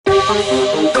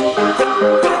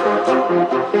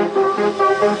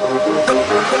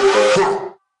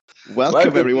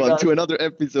Welcome everyone to another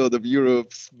episode of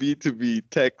Europe's B2B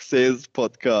Tech Sales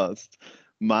Podcast.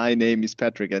 My name is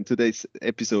Patrick, and today's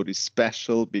episode is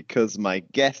special because my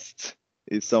guest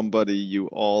is somebody you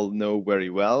all know very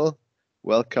well.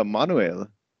 Welcome, Manuel,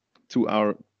 to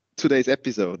our today's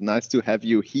episode. Nice to have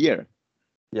you here.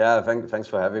 Yeah, thanks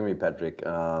for having me, Patrick.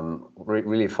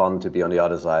 Really fun to be on the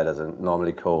other side as a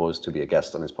normally co-host to be a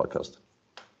guest on this podcast.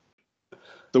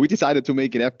 So we decided to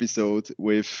make an episode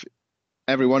with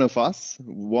every one of us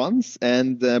once,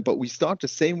 and but we start the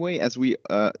same way as we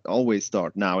always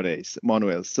start nowadays.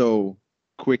 Manuel, so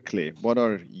quickly, what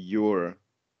are your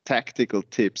tactical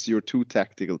tips, your two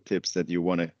tactical tips that you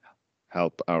want to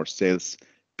help our sales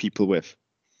people with?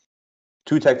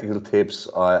 Two tactical tips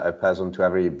I pass on to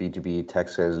every B2B tech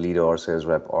sales leader or sales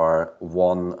rep are: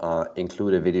 one,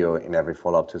 include a video in every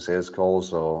follow-up to sales call.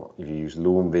 So if you use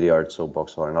Loom, Vidyard,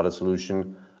 Soapbox, or another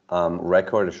solution,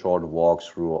 record a short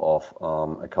walkthrough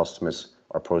of a customer's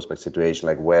or prospect situation,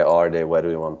 like where are they, where do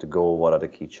they want to go, what are the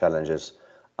key challenges,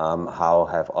 how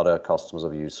have other customers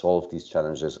of you solved these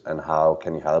challenges, and how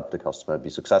can you help the customer be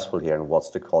successful here, and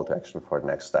what's the call to action for the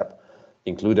next step.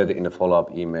 Include it in a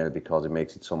follow-up email because it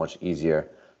makes it so much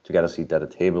easier to get a seat at the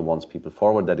table once people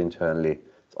forward that internally.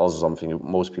 It's also something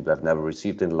most people have never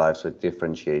received in life, so it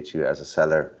differentiates you as a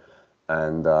seller,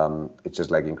 and it just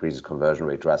like increases conversion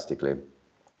rate drastically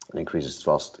and increases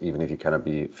trust, even if you cannot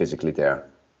be physically there.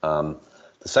 The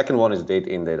second one is date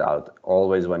in, date out.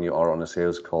 Always when you are on a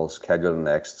sales call, schedule the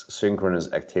next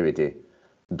synchronous activity.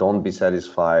 Don't be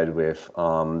satisfied with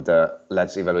the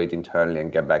let's evaluate internally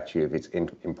and get back to you if it's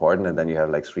important, and then you have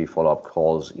like 3 follow-up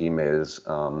calls, emails,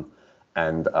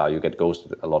 and you get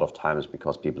ghosted a lot of times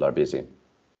because people are busy.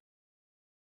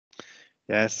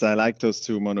 Yes, I like those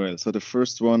two, Manuel. So the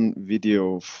first one,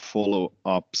 video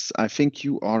follow-ups. I think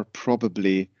you are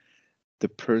probably the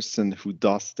person who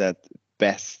does that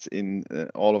best in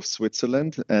all of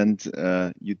Switzerland, and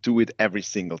you do it every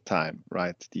single time,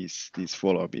 right? These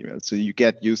follow-up emails, so you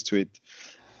get used to it,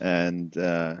 and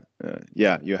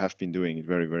yeah, you have been doing it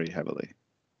very, very heavily.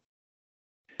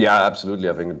 Yeah, absolutely.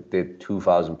 I think I did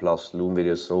 2,000 plus Loom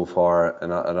videos so far,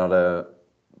 and another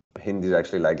hint is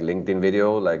actually like LinkedIn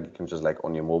video. Like you can just like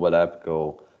on your mobile app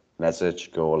go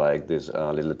message, go like this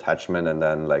little attachment, and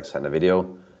then like send a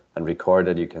video and record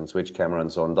it. You can switch camera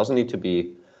and so on. Doesn't need to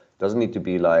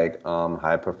be like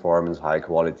high performance, high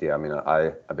quality. I mean,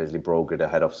 I basically broke it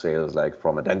ahead of sales, like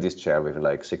from a dentist chair within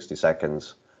like 60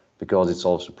 seconds, because it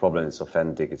solves the problem. It's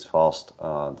authentic, it's fast,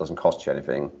 doesn't cost you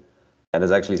anything, and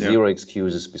there's actually zero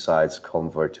excuses besides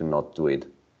comfort to not do it.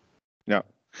 Yeah.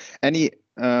 Any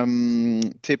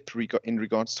tip in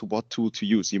regards to what tool to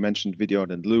use? You mentioned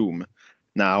Vidyard and Loom.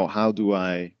 Now, how do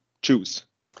I choose?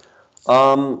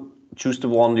 Choose the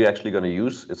one you're actually going to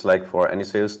use. It's like for any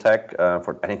sales tech,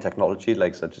 for any technology,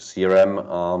 like such as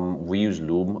CRM, we use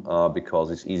Loom because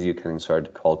it's easy. You can insert a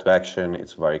call to action.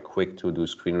 It's very quick to do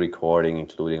screen recording,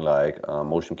 including like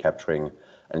motion capturing,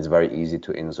 and it's very easy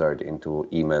to insert into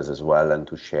emails as well and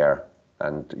to share.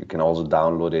 And you can also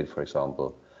download it. For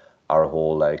example, our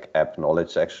whole like app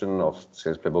knowledge section of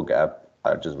Sales Playbook app,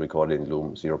 I just recorded in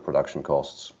Loom, 0 production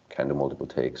costs, can do multiple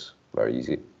takes, very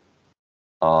easy.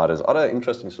 There's other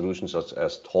interesting solutions such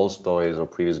as Tolstoy's or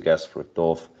previous guests with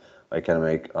Dove. I can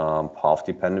make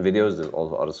path-dependent videos. There's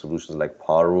also other solutions like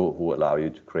Paru who allow you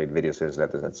to create video sales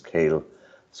letters at scale.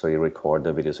 So you record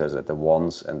the video sales letter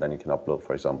once, and then you can upload,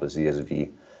 for example, CSV,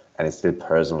 and it still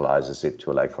personalizes it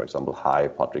to, like, for example, hi,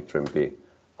 Patrick Trimpe.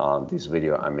 This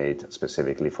video I made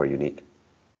specifically for Unique.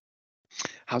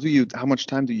 How much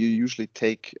time do you usually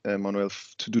take, Manuel,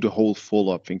 to do the whole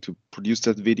follow-up thing, to produce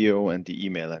that video and the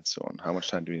email and so on? How much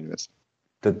time do you invest?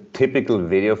 The typical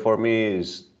video for me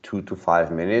is 2 to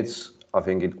 5 minutes. I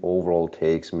think it overall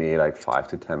takes me like 5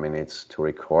 to 10 minutes to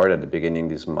record. At the beginning,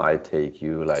 this might take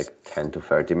you like 10 to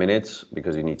 30 minutes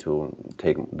because you need to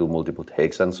do multiple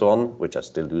takes and so on, which I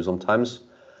still do sometimes.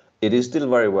 It is still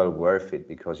very well worth it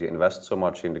because you invest so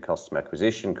much in the customer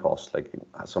acquisition cost, like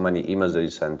so many emails that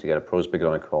you send to get a prospect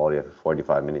on a call. You have a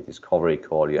 45-minute discovery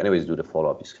call. You anyways do the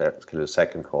follow-up, you schedule a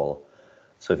second call.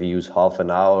 So if you use half an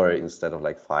hour instead of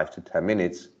like 5 to 10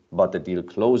 minutes, but the deal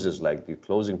closes, like the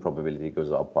closing probability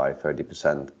goes up by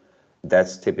 30%,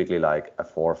 that's typically like a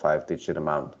 4 or 5 digit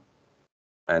amount.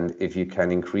 And if you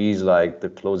can increase like the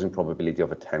closing probability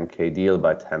of a 10K deal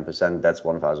by 10%, that's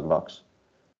 $1,000.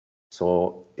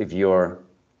 So if your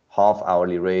half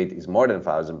hourly rate is more than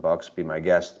 $1,000, be my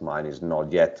guest, mine is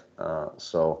not yet.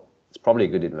 So it's probably a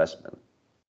good investment.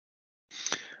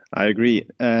 I agree.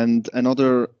 And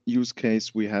another use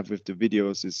case we have with the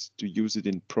videos is to use it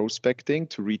in prospecting,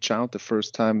 to reach out the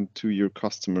first time to your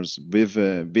customers with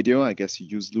a video. I guess you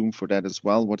use Loom for that as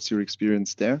well. What's your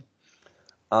experience there?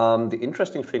 The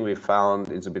interesting thing we found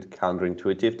is a bit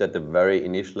counterintuitive that the very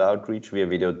initial outreach via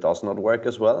video does not work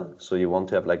as well. So you want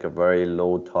to have like a very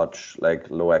low touch, like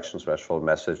low action threshold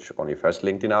message on your first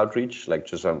LinkedIn outreach, like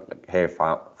just like, hey,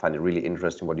 find it really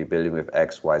interesting what you're building with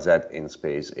X, Y, Z in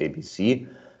space ABC.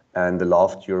 And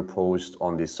loved your post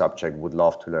on this subject, would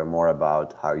love to learn more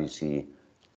about how you see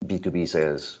B2B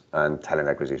sales and talent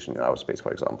acquisition in our space,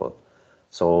 for example.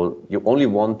 So you only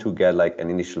want to get like an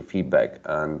initial feedback,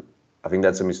 and I think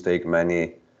that's a mistake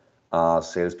many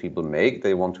salespeople make.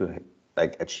 They want to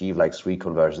like achieve like 3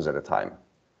 conversions at a time.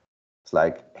 It's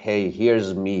like, hey,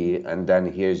 here's me, and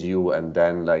then here's you, and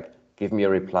then like give me a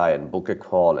reply and book a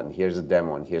call, and here's a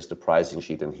demo, and here's the pricing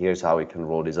sheet, and here's how we can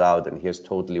roll this out, and here's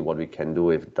totally what we can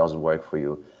do if it doesn't work for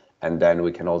you, and then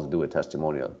we can also do a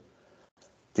testimonial.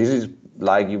 This is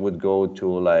like you would go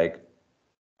to like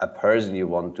a person you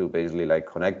want to basically like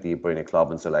connect deeper in a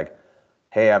club and say like,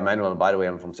 hey, I'm Manuel, by the way,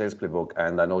 I'm from Sales Playbook,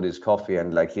 and I know this coffee,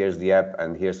 and like here's the app,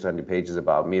 and here's 20 pages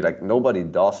about me. Like nobody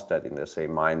does that in the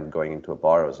same mind going into a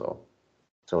bar or so.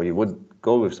 So you would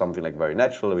go with something like very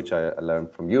natural, which I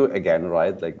learned from you again,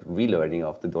 right? Like relearning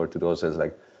of the door-to-door sales,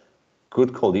 like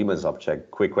good cold email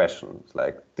subject, quick questions.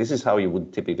 Like this is how you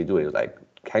would typically do it. Like,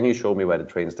 can you show me where the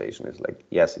train station is? Like,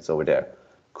 yes, it's over there.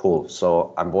 Cool.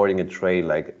 So I'm boarding a train,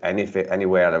 like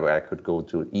anywhere where I could go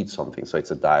to eat something. So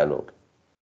it's a dialogue.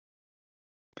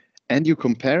 And you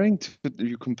compare it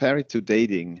to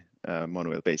dating,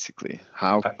 Manuel, basically.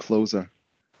 How closer?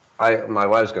 My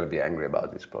wife's gonna be angry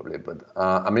about this probably, but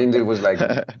I mean, it was like,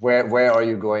 where are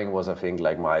you going? Was I think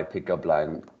like my pickup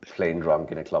line, plain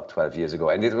drunk in a club 12 years ago,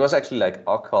 and it was actually like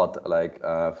Akkad, like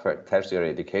for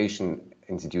tertiary education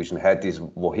institution had this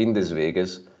Wohin des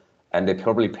Weges, and they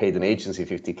probably paid an agency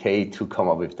 50K to come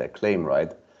up with that claim,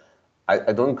 right?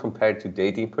 I don't compare it to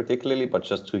dating particularly, but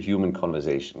just to human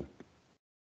conversation.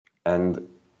 And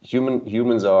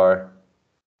humans are,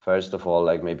 first of all,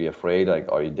 like maybe afraid,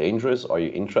 like, are you dangerous? Are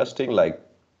you interesting? Like,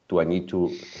 do I need to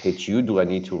hit you? Do I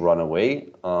need to run away?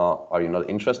 Are you not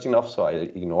interesting enough? So I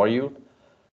ignore you.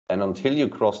 And until you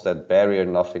cross that barrier,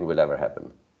 nothing will ever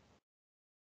happen.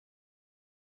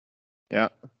 Yeah.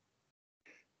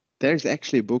 There's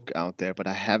actually a book out there, but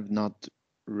I have not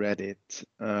read it,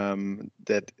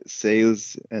 that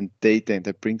sales and dating,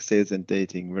 that brings sales and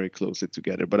dating very closely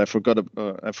together. But I forgot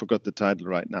the title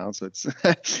right now, so it's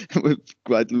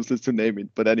quite useless to name it.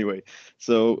 But anyway,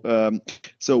 so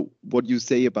what you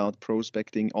say about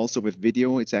prospecting also with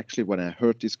video, it's actually, when I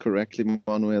heard this correctly,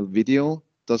 Manuel, video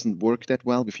doesn't work that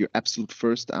well with your absolute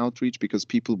first outreach, because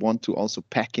people want to also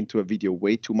pack into a video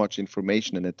way too much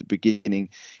information, and at the beginning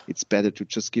it's better to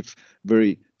just give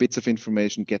very bits of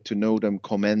information, get to know them,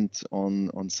 comment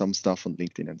on some stuff on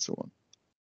LinkedIn and so on.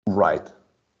 Right.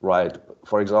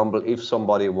 For example, if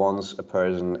somebody wants a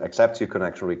person accepts your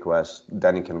connection request,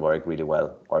 then it can work really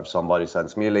well. Or if somebody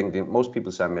sends me a LinkedIn, most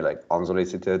people send me like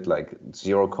unsolicited, like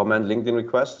 0 comment LinkedIn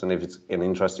requests, and if it's an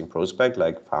interesting prospect,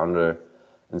 like founder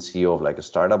and CEO of like a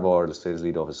startup or the sales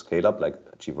leader of a scale up, like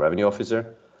a chief revenue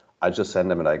officer, I just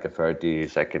send them like a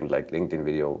 30-second like LinkedIn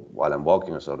video while I'm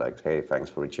walking. So like, hey, thanks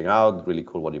for reaching out. Really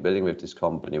cool what you're building with this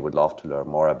company. Would love to learn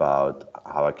more about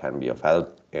how I can be of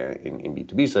help in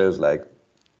B2B sales. Like,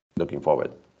 looking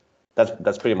forward.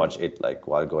 That's pretty much it. Like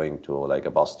while going to like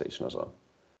a bus station or so.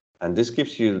 And this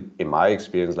gives you, in my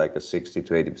experience, like a 60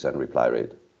 to 80% reply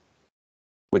rate,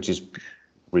 which is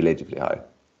relatively high.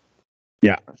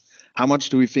 Yeah. How much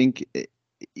do we think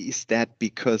is that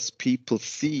because people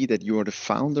see that you are the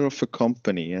founder of a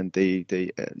company, and they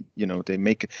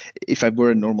make, if I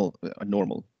were a normal,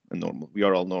 we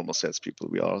are all normal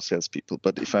salespeople,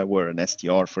 but if I were an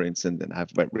SDR, for instance, and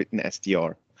have written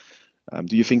SDR,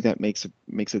 do you think that makes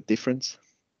a difference?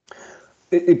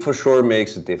 It for sure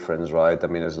makes a difference, right? I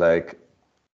mean, it's like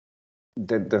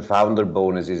the founder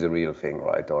bonus is a real thing,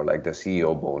 right? Or like the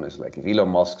CEO bonus. Like if Elon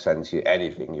Musk sends you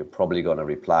anything, you're probably gonna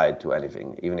reply to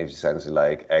anything. Even if he sends you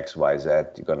like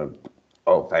XYZ, you're gonna,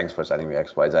 oh, thanks for sending me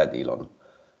XYZ, Elon.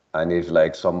 And if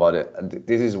like somebody,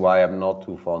 this is why I'm not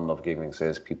too fond of giving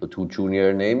salespeople too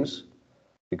junior names,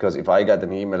 because if I get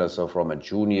an email or so from a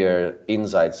junior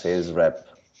inside sales rep,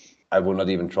 I will not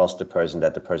even trust the person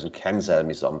that the person can sell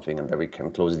me something and that we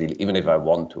can close the deal, even if I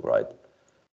want to, right?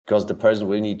 Because the person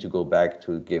will need to go back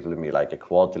to give me like a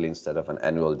quarterly instead of an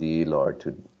annual deal, or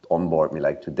to onboard me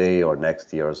like today or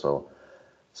next year or so.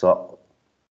 So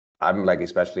I'm like,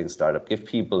 especially in startup, give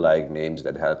people like names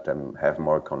that help them have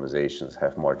more conversations,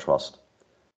 have more trust.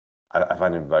 I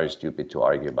find it very stupid to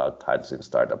argue about titles in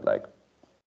startup. Like,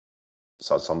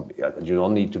 so you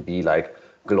don't need to be like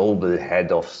global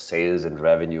head of sales and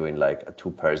revenue in like a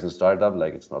 2-person startup.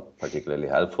 Like, it's not particularly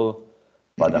helpful.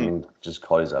 But I mean, just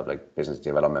call yourself like business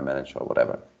development manager or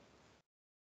whatever.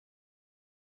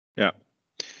 Yeah.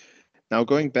 Now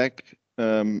going back,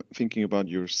 thinking about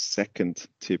your second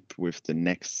tip with the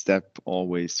next step,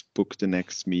 always book the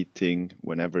next meeting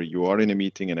whenever you are in a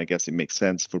meeting. And I guess it makes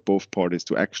sense for both parties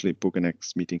to actually book a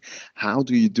next meeting. How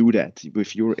do you do that?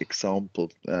 With your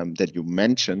example that you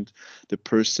mentioned, the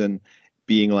person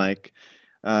being like,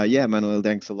 yeah, Manuel,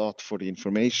 thanks a lot for the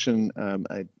information.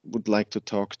 I would like to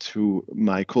talk to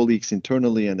my colleagues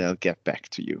internally and I'll get back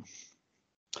to you.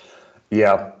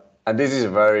 Yeah. And this is a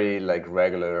very like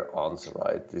regular answer,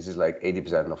 right? This is like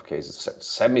 80% of cases.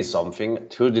 Send me something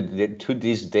to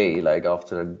this day, like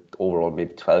after overall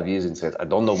maybe 12 years in sales. I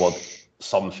don't know what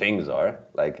some things are.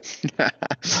 Like,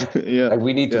 yeah. like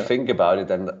we need to think about it.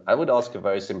 And I would ask a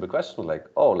very simple question, like,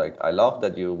 oh, like I love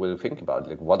that you will think about it.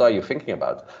 Like, what are you thinking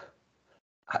about?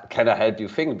 Can I help you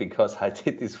think? Because I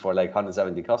did this for like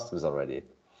 170 customers already.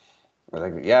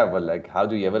 Like, yeah, but like, how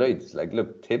do you evaluate? It's like,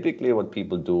 look, typically what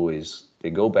people do is they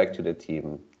go back to the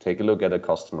team, take a look at a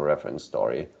customer reference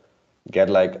story, get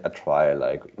like a trial.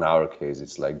 Like in our case,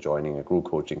 it's like joining a group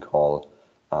coaching call,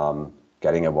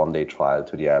 getting a 1-day trial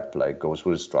to the app, like go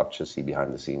through the structure, see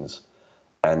behind the scenes.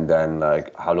 And then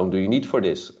like, how long do you need for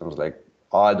this? I was like,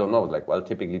 oh, I don't know. Like, well,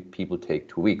 typically people take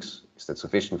 2 weeks. Is that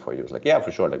sufficient for you? It's like, yeah,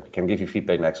 for sure. Like, we can give you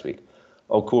feedback next week.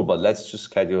 Oh, cool. But let's just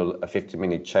schedule a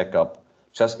 50-minute checkup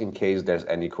just in case there's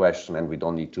any question and we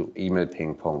don't need to email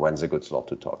ping pong when's a good slot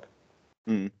to talk.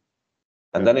 And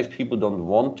then if people don't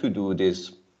want to do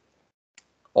this,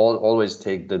 always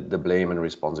take the blame and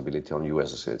responsibility on you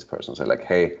as a salesperson. So like,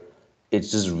 hey,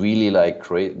 it's just really like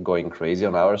going crazy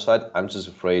on our side. I'm just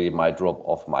afraid it might drop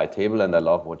off my table, and I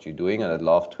love what you're doing, and I'd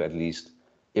love to at least,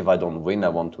 if I don't win, I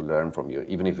want to learn from you,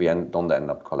 even if we don't end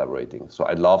up collaborating. So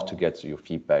I'd love to get your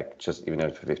feedback, just even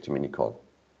if it's a 50-minute call.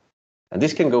 And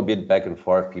this can go a bit back and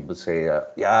forth. People say,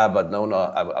 yeah, but no,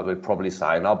 I will probably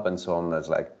sign up and so on. It's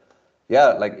like,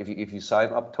 yeah, like if you sign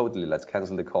up, totally, let's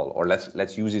cancel the call, or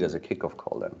let's use it as a kickoff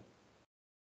call then.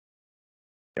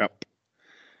 Yep.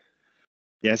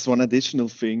 Yes, one additional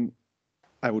thing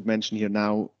I would mention here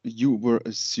now, you were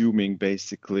assuming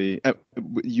basically,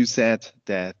 you said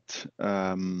that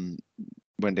when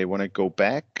they want to go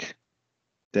back,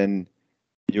 then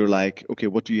you're like, okay,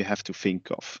 what do you have to think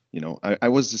of? You know, I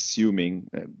was assuming,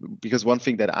 because one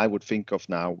thing that I would think of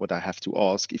now, what I have to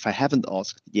ask, if I haven't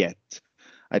asked yet,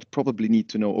 I'd probably need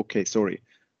to know, okay, sorry,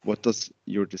 what does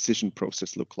your decision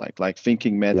process look like? Like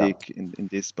thinking medic in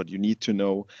this, but you need to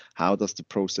know, how does the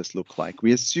process look like?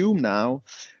 We assume now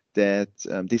that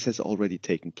this has already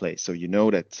taken place. So you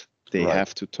know that they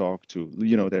have to talk to,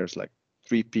 you know, there's like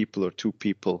 3 people or 2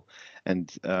 people, and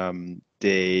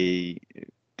they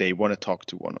want to talk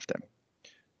to one of them.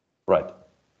 Right.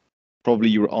 Probably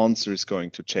your answer is going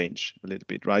to change a little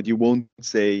bit, right? You won't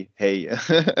say, hey,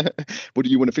 what do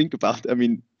you want to think about? I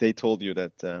mean, they told you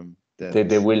that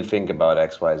they will think about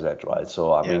X, Y, Z, right?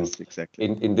 So I mean, exactly.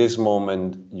 In this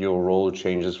moment, your role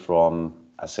changes from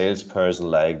a salesperson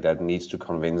like that needs to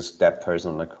convince that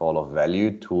person on a call of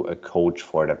value to a coach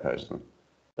for that person.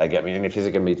 Like, I mean, in a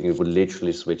physical meeting, you would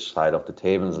literally switch side of the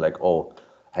table. It's like, oh,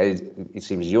 hey, it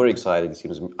seems you're excited. It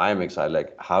seems I'm excited.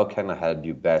 Like, how can I help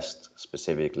you best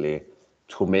specifically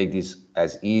to make this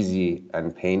as easy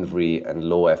and pain-free and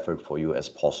low effort for you as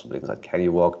possible? It's like, can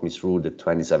you walk me through the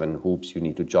 27 hoops you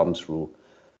need to jump through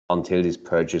until this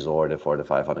purchase order for the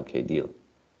 500K deal?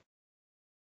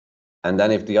 And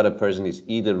then if the other person is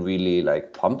either really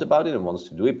like pumped about it and wants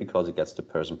to do it because it gets the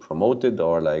person promoted,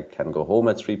 or like can go home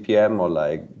at 3 p.m. or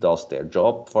like does their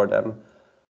job for them,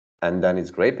 and then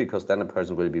it's great, because then the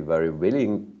person will be very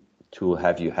willing to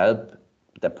have you help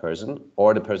that person,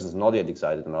 or the person's not yet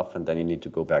excited enough, and then you need to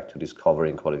go back to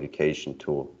discovery and qualification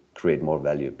to create more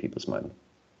value in people's mind.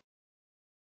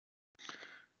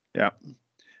 Yeah.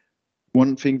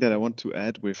 One thing that I want to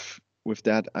add with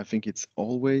that, I think it's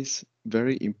always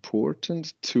very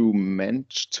important to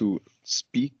manage to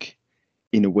speak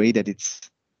in a way that it's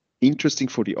interesting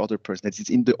for the other person, that it's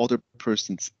in the other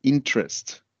person's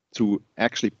interest to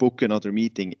actually book another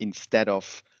meeting instead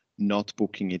of not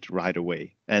booking it right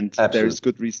away. And there's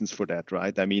good reasons for that,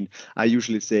 right? I mean, I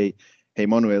usually say, hey,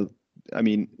 Manuel, I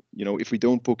mean, you know, if we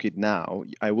don't book it now,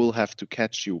 I will have to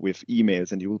catch you with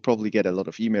emails, and you will probably get a lot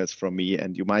of emails from me,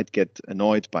 and you might get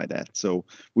annoyed by that. So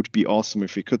would be awesome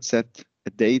if we could set a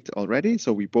date already,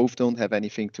 so we both don't have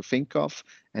anything to think of,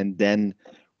 and then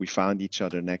we found each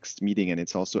other next meeting. And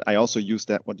I also use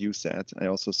that, what you said. I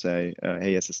also say,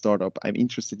 hey, as a startup, I'm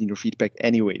interested in your feedback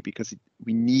anyway, because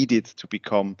we need it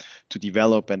to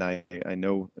develop, and I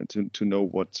know to know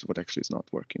what actually is not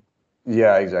working.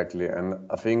 Yeah, exactly. And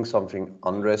I think something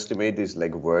underestimated is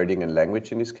like wording and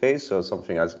language in this case. So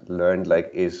something I've learned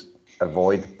like is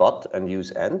avoid but and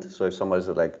use and. So if somebody's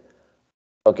like,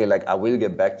 okay, like I will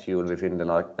get back to you within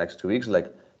the next 2 weeks,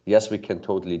 like, yes, we can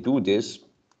totally do this.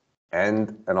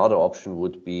 And another option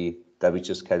would be that we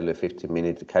just schedule a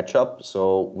 15-minute catch up.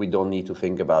 So we don't need to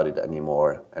think about it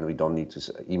anymore. And we don't need to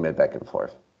email back and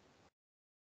forth.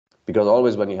 Because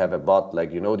always when you have a bot,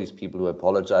 like, these people who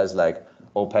apologize, like,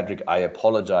 oh, Patrick, I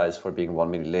apologize for being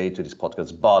 1 minute late to this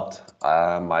podcast, but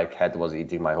my cat was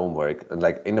eating my homework. And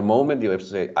like in the moment you have to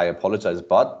say, I apologize,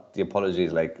 but the apology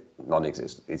is like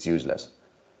non-existent. It's useless.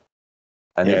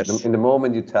 And yes. if in the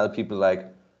moment you tell people like,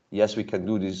 yes, we can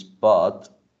do this, but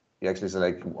you actually say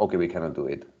like, okay, we cannot do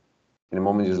it. In the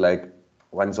moment, it's like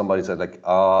when somebody said like,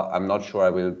 I'm not sure I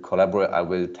will collaborate, I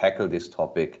will tackle this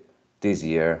topic this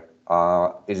year.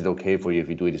 Is it okay for you if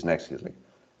you do this next year? Like,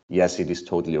 yes, it is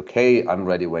totally okay. I'm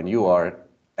ready when you are.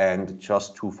 And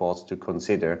just 2 thoughts to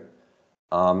consider.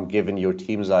 Given your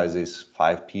team size is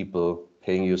 5 people,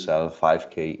 paying yourself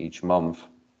 5K each month,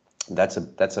 that's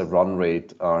a run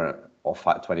rate of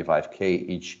 25K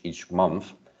each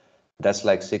month. That's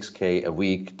like 6K a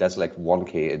week. That's like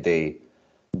 1K a day.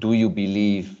 Do you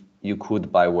believe you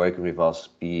could, by working with us,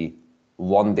 be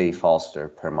 1 day faster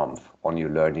per month on your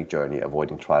learning journey,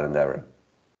 avoiding trial and error?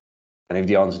 And if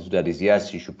the answer to that is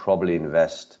yes, you should probably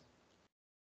invest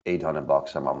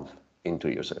 $800 a month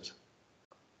into your sales.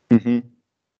 Mm-hmm.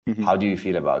 Mm-hmm. How do you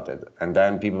feel about that? And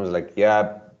then people was like,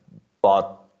 yeah,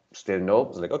 but still no.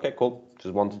 It's like, okay, cool.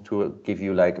 Just wanted to give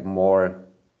you like more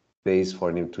base for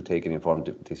him to take an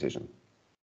informed decision.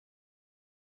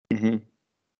 Mm-hmm.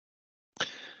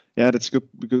 Yeah, that's a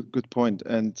good point,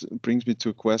 and brings me to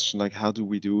a question like, how do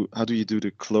you do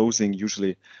the closing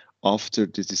usually after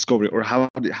the discovery, or how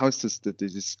is the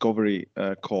discovery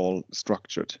call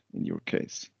structured in your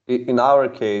case? In our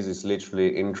case, it's literally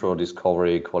intro,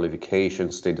 discovery,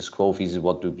 qualification, status quo. This is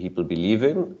what do people believe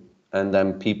in, and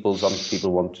then some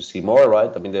people want to see more,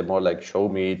 right? I mean, they're more like, show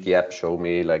me the app, show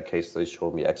me like case studies,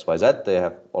 show me X, Y, Z. They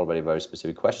have already very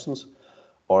specific questions.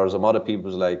 Or some other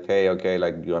people's like, hey, okay,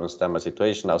 like, you understand my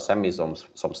situation, now send me some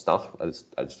stuff.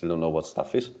 I still don't know what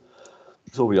stuff is.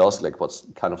 So we ask like what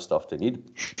kind of stuff they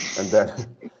need,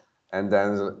 and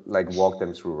then like walk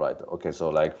them through, right? Okay, so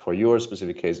like for your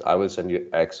specific case, I will send you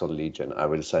X on lead gen. I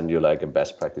will send you like a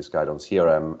best practice guide on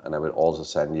CRM, and I will also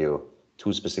send you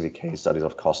 2 specific case studies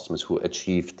of customers who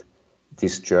achieved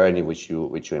this journey which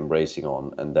you're embracing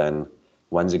on. And then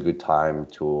when's a good time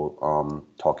to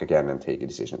talk again and take a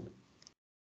decision?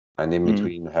 And in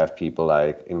between, have people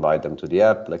like invite them to the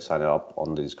app, like sign up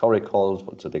on the discovery calls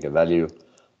so they get value,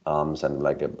 send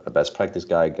like a best practice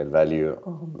guide, get value,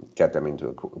 get them into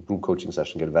a group coaching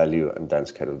session, get value, and then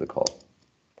schedule the call.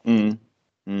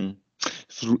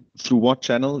 Through what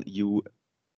channel you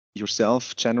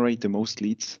yourself generate the most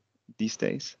leads these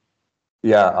days?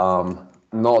 Yeah,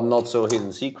 not so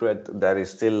hidden secret. That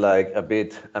is still like a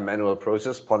bit a manual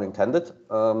process, pun intended.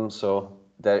 So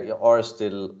there are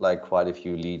still like quite a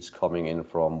few leads coming in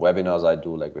from webinars I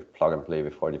do, like with Plug and Play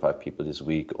with 45 people this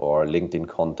week, or LinkedIn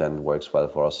content works well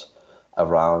for us.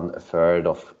 Around a third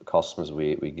of customers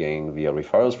we gain via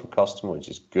referrals from customers, which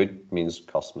is good, means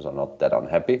customers are not that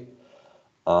unhappy.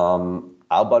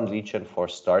 Outbound lead gen for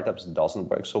startups doesn't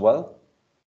work so well.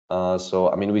 So,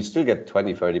 I mean, we still get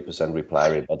 20-30% reply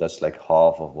rate, but that's like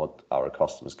half of what our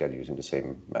customers get using the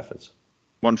same methods.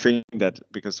 One thing that,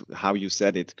 because how you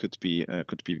said it could be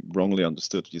wrongly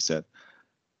understood. You said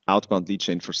outbound lead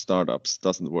chain for startups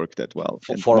doesn't work that well.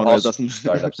 For us,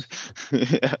 startups.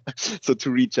 Yeah. So to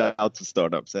reach out to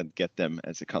startups and get them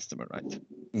as a customer, right?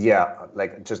 Yeah,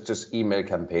 like just email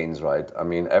campaigns, right? I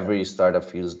mean, every startup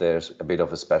feels there's a bit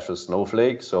of a special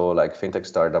snowflake. So like FinTech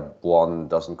Startup 1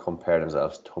 doesn't compare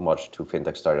themselves too much to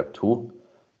FinTech Startup 2,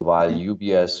 while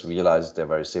UBS realized they're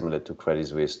very similar to Credit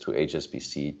Suisse, to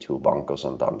HSBC, to Banco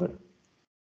Santander.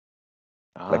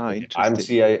 Like,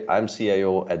 interesting. I'm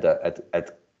CIO at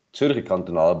Zürcher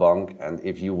Kantonalbank, and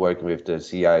if you work with the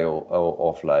CIO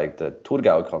of like the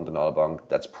Thurgau Kantonalbank,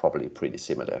 that's probably pretty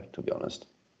similar, to be honest.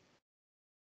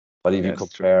 But if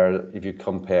you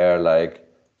compare like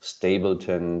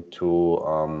Stapleton to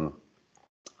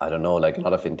I don't know, like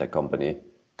another fintech company,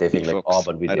 they think like, oh,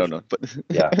 but we I don't know, but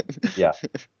yeah.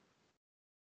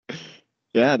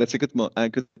 Yeah, that's a good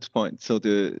point.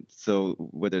 So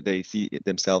whether they see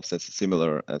themselves as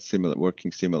similar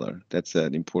working similar, that's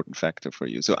an important factor for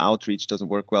you. So outreach doesn't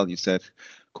work well. You said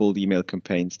cold email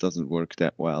campaigns doesn't work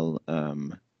that well.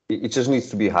 It just needs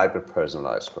to be hyper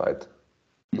personalized, right?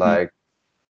 Mhm. Like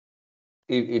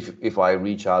if I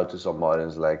reach out to somebody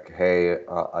and it's like, hey,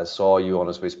 I saw you on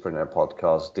a Swisspreneur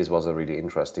podcast. This was a really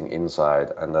interesting insight,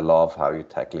 and I love how you're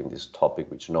tackling this topic,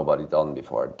 which nobody done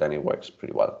before. Then it works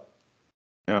pretty well.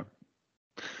 Yeah.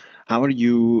 How are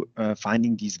you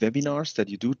finding these webinars that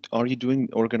you do? Are you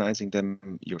organizing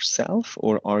them yourself,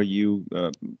 or are you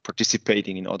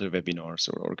participating in other webinars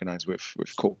or organized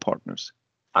with co-partners?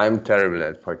 I'm terrible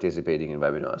at participating in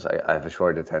webinars. I have a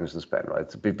short attention span,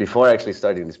 right? Before actually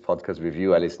starting this podcast with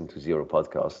you, I listened to 0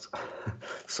 podcasts.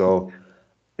 So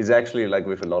it's actually like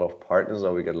with a lot of partners,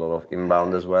 or we get a lot of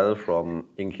inbound as well from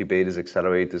incubators,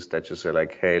 accelerators that just say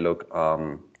like, hey, look,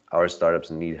 our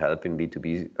startups need help in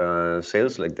B2B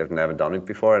sales. Like they've never done it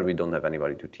before and we don't have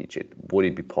anybody to teach it. Would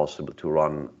it be possible to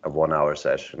run a 1-hour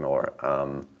session or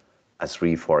a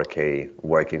 3-4K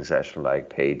working session, like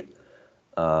paid?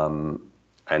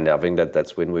 And I think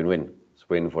that's win-win-win. It's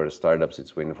win for the startups,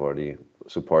 it's win for the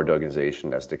support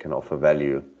organization as they can offer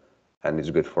value, and it's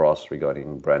good for us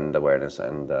regarding brand awareness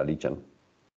and lead gen.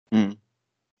 Mm.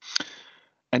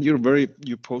 And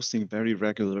you're posting very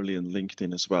regularly on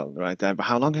LinkedIn as well, right?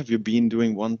 How long have you been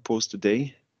doing one post a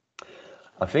day?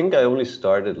 I think I only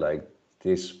started like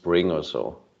this spring or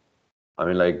so. I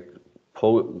mean, like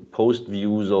post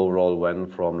views overall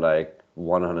went from like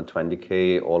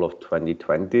 120K all of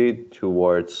 2020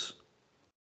 towards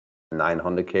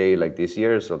 900K like this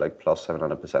year, so like plus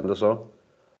 700% or so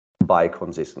by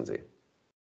consistency.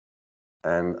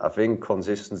 And I think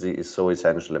consistency is so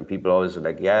essential. And people always are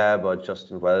like, yeah, but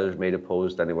Justin Welsh made a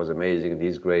post and it was amazing and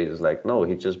he's great. It's like, no,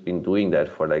 he's just been doing that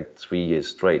for like 3 years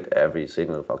straight every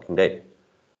single fucking day.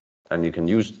 And you can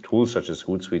use tools such as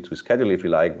Hootsuite to schedule if you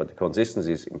like, but the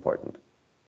consistency is important.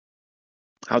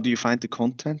 How do you find the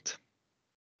content?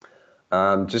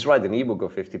 Just write an ebook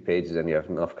of 50 pages and you have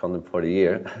enough content for the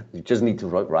year. You just need to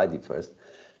write it first.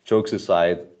 Jokes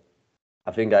aside,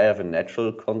 I think I have a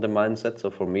natural content mindset. So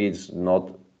for me, it's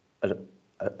not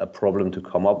a problem to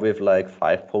come up with like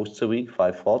 5 posts a week,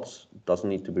 5 thoughts. It doesn't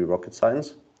need to be rocket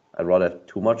science. I'd rather have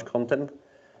too much content.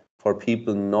 For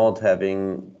people not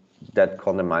having that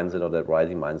content mindset or that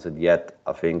writing mindset yet,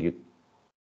 I think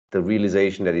the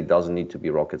realization that it doesn't need to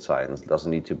be rocket science,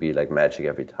 doesn't need to be like magic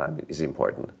every time is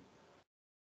important.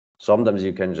 Sometimes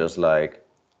you can just like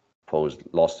post,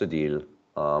 lost a deal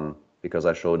because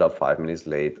I showed up 5 minutes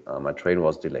late, my train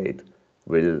was delayed.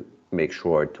 Will make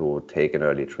sure to take an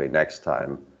early train next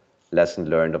time. Lesson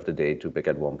learned of the day to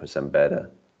get 1%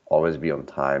 better. Always be on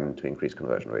time to increase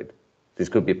conversion rate. This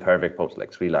could be a perfect post,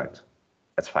 like 3 lines.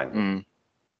 That's fine.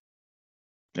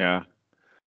 Yeah.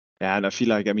 Yeah, and I feel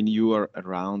like, I mean, you are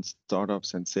around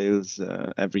startups and sales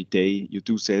every day. You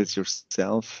do sales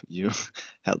yourself. You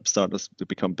help startups to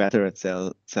become better at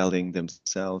selling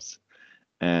themselves,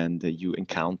 and you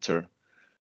encounter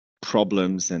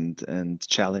problems and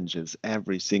challenges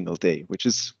every single day, which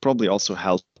is probably also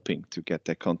helping to get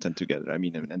that content together. I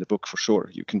mean, and the book for sure.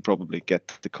 You can probably get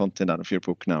the content out of your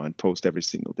book now and post every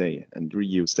single day and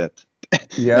reuse that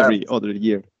Yeah, every other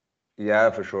year. yeah,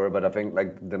 for sure. But I think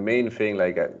like the main thing,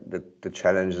 like the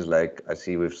challenge is like I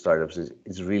see with startups is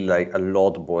it's really like a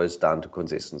lot boils down to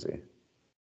consistency.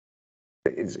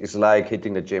 It's like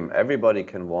hitting the gym. Everybody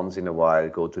can once in a while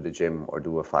go to the gym or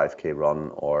do a 5K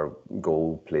run or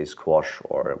go play squash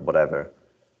or whatever.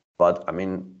 But I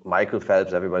mean, Michael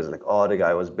Phelps, everybody's like, oh, the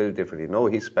guy was built differently. No,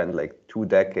 he spent like 2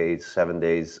 decades, 7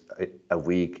 days a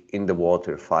week in the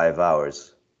water, 5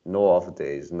 hours, no off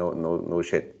days, no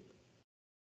shit.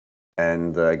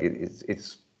 And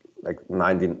it's like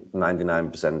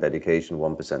 99% dedication,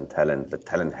 1% talent. The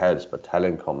talent helps, but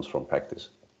talent comes from practice.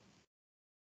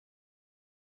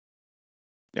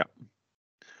 Yeah.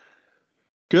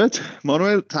 Good.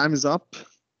 Manuel, time is up.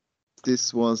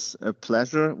 This was a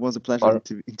pleasure. It was a pleasure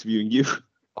interviewing you.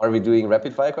 Are we doing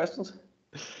rapid fire questions?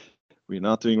 We're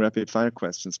not doing rapid fire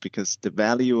questions because the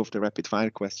value of the rapid fire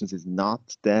questions is not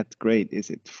that great, is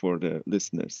it, for the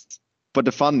listeners? But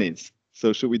the fun is.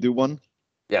 So should we do one?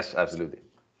 Yes, absolutely.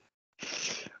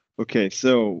 Okay,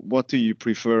 so what do you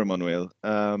prefer, Manuel?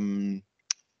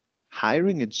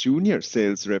 Hiring a junior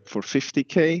sales rep for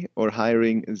 50K or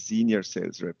hiring a senior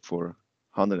sales rep for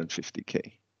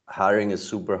 150K? Hiring a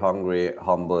super hungry,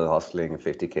 humble, hustling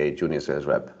 50K junior sales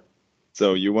rep.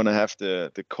 So you want to have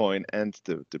the coin and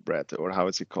the bread, or how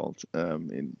is it called? No,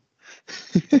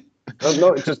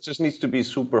 it just needs to be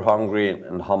super hungry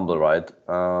and humble, right?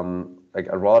 like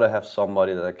I'd rather have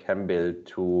somebody that I can build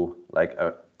to like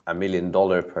a $1 million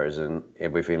person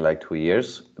within like 2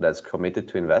 years that's committed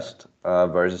to invest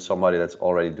versus somebody that's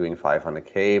already doing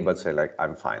 500K but say like,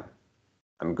 I'm fine,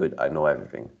 I'm good, I know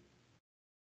everything.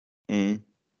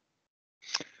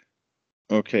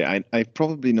 Okay, I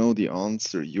probably know the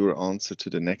answer, your answer to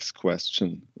the next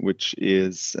question, which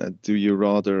is, do you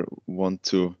rather want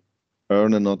to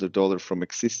earn another dollar from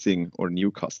existing or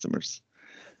new customers?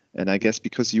 And I guess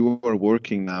because you are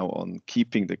working now on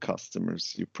keeping the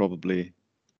customers, you probably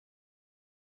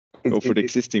go for the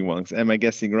existing ones. Am I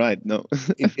guessing right? No.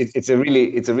 It's a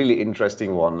really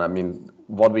interesting one. I mean,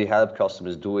 what we help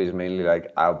customers do is mainly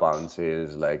like outbound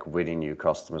sales, like winning new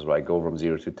customers, right? Go from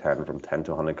 0 to 10, from 10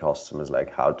 to 100 customers,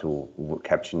 like how to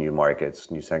capture new markets,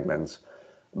 new segments.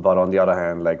 But on the other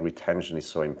hand, like retention is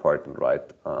so important, right?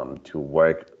 To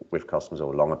work with customers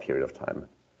over a longer period of time.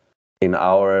 In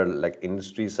our like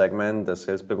industry segment, the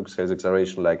sales playbook, sales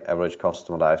acceleration, like average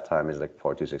customer lifetime is like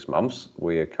 4 to 6 months.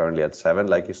 We are currently at 7,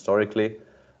 like historically.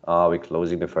 We're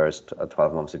closing the first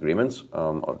 12 months agreements,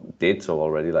 or did so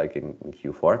already, like in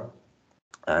Q4.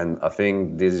 And I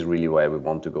think this is really where we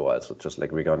want to go also, just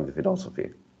like regarding the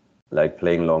philosophy, like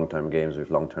playing long-term games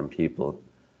with long-term people,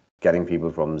 getting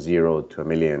people from 0 to 1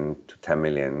 million to 10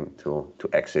 million to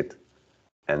exit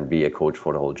and be a coach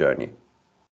for the whole journey.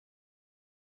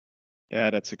 Yeah,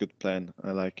 that's a good plan.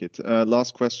 I like it.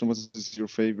 Last question, what is your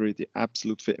favorite, the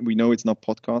absolute we know it's not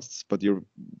podcasts, but your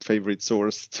favorite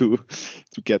source to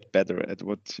get better at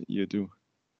what you do?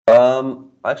 I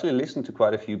actually listen to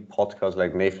quite a few podcasts,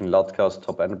 like Nathan Lutka's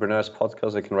Top Entrepreneurs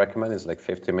podcast I can recommend. It's like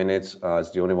 50 minutes.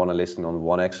 It's the only one I listen on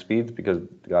 1x speed because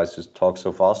the guys just talk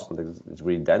so fast and it's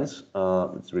really dense.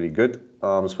 It's really good.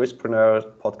 Swisspreneur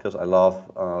podcast I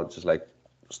love, just like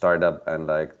startup and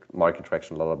like market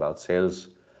traction, a lot about sales.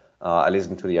 I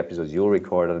listen to the episodes you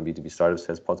record on the B2B Startup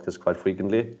Sales podcast quite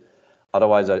frequently.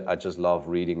 Otherwise, I just love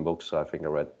reading books. So I think I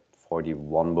read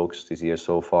 41 books this year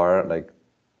so far, like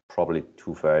probably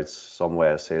 2/3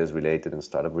 somewhere sales related and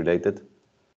startup related.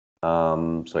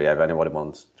 So yeah, if anybody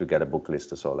wants to get a book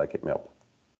list or so, like hit me up.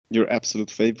 Your absolute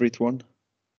favorite one?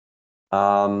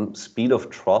 Speed of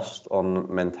Trust on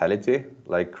Mentality,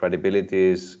 like credibility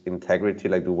is integrity,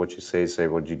 like do what you say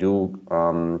what you do,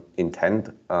 intent,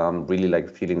 really like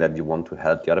feeling that you want to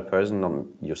help the other person, not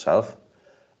yourself,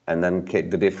 and then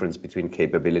the difference between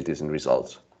capabilities and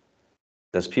results.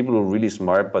 There's people who are really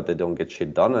smart, but they don't get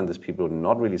shit done, and there's people who are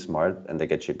not really smart and they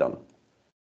get shit done.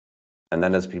 And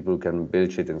then there's people who can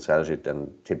build shit and sell shit and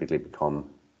typically become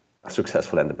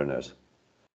successful entrepreneurs.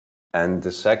 And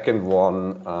the second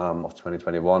one of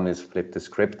 2021 is Flip the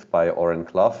Script by Oren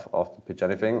Clough of Pitch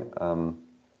Anything.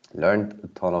 Learned a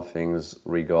ton of things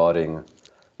regarding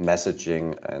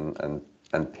messaging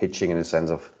and pitching in the sense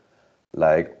of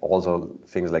like also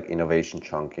things like innovation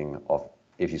chunking of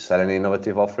if you sell an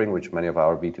innovative offering, which many of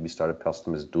our B2B startup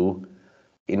customers do,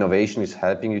 innovation is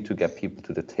helping you to get people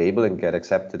to the table and get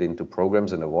accepted into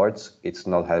programs and awards. It's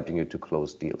not helping you to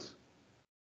close deals.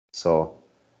 So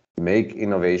make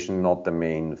innovation not the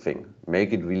main thing.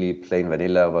 Make it really plain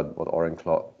vanilla, what Oren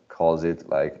calls it,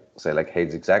 like say like, hey,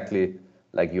 it's exactly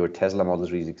like your Tesla Model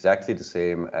 3 is exactly the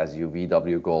same as your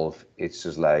VW Golf. It's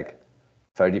just like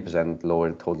 30%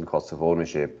 lower total cost of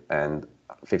ownership and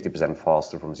 50%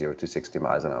 faster from 0 to 60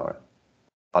 miles an hour.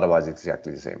 Otherwise, it's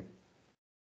exactly the same.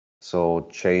 So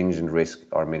change and risk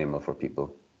are minimal for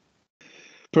people.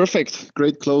 Perfect.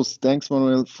 Great close. Thanks,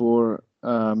 Manuel, for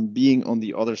being on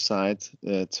the other side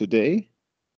today,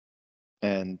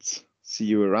 and see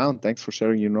you around. Thanks for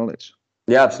sharing your knowledge.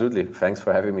 Yeah, absolutely. Thanks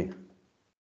for having me.